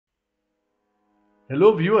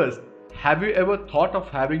Hello viewers, have you ever thought of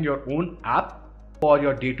having your own app for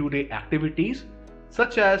your day-to-day activities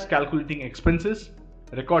such as calculating expenses,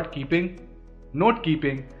 record keeping, note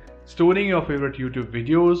keeping, storing your favorite YouTube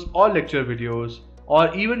videos or lecture videos,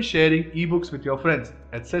 or even sharing ebooks with your friends,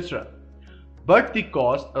 etc. But the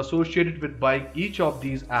cost associated with buying each of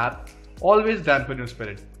these apps always dampen your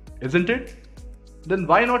spirit, isn't it? Then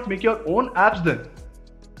why not make your own apps then?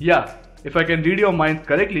 Yeah, if I can read your mind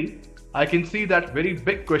correctly, I can see that very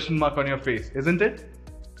big question mark on your face, isn't it?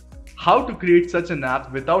 How to create such an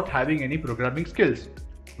app without having any programming skills?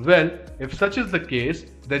 Well, if such is the case,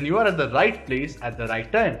 then you are at the right place at the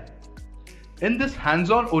right time. In this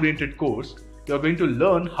hands-on oriented course, you are going to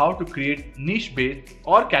learn how to create niche-based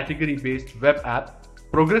or category-based web app,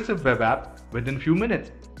 progressive web app within few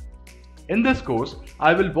minutes. In this course,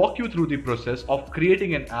 I will walk you through the process of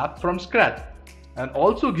creating an app from scratch and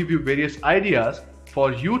also give you various ideas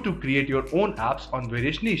for you to create your own apps on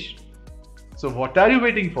various niche. So what are you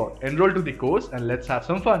waiting for? Enroll to the course and let's have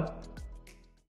some fun.